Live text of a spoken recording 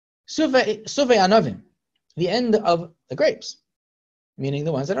Suvei anavim, the end of the grapes, meaning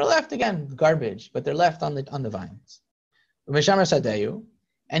the ones that are left, again, garbage, but they're left on the vines. V'shamar sadeyu,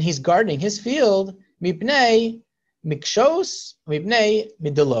 and he's guarding his field, mipnei mikshos, mipnei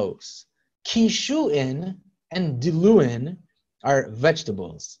midelos. Kishuin and diluin are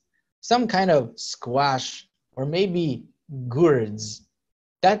vegetables. Some kind of squash, or maybe gourds.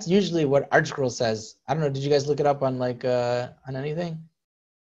 That's usually what ArtScroll says. I don't know, did you guys look it up on on anything?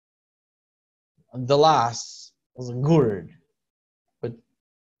 The last was a gourd. But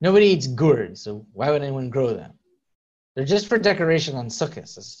nobody eats gourds, so why would anyone grow them? They're just for decoration on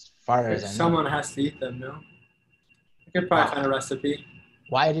sukkahs, as far as I know. Someone has to eat them, no? I could probably find a recipe.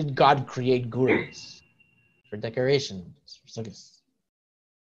 Why did God create gourds? For decoration, for sukkahs.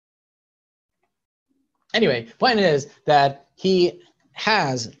 Anyway, point is that he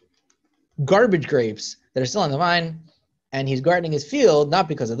has garbage grapes that are still on the vine, and he's guarding his field, not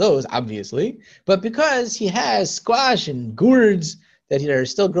because of those, obviously, but because he has squash and gourds that are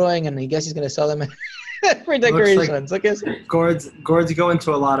still growing, and I guess he's going to sell them for decoration on sukkahs. Gourds go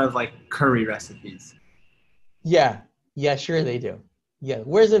into a lot of curry recipes. Yeah, sure they do. Yeah,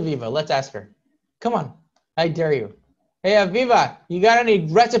 where's Aviva? Let's ask her. Come on, I dare you. Hey, Aviva, you got any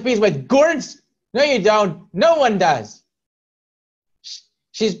recipes with gourds? No, you don't. No one does.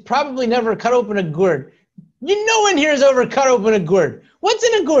 She's probably never cut open a gourd. No one here has ever cut open a gourd. What's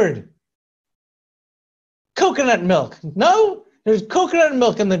in a gourd? Coconut milk. No? There's coconut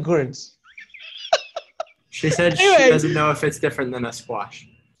milk in the gourds. She said anyway, she doesn't know if it's different than a squash.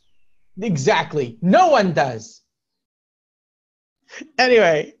 Exactly. No one does.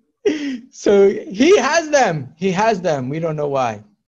 Anyway, so he has them. We don't know why.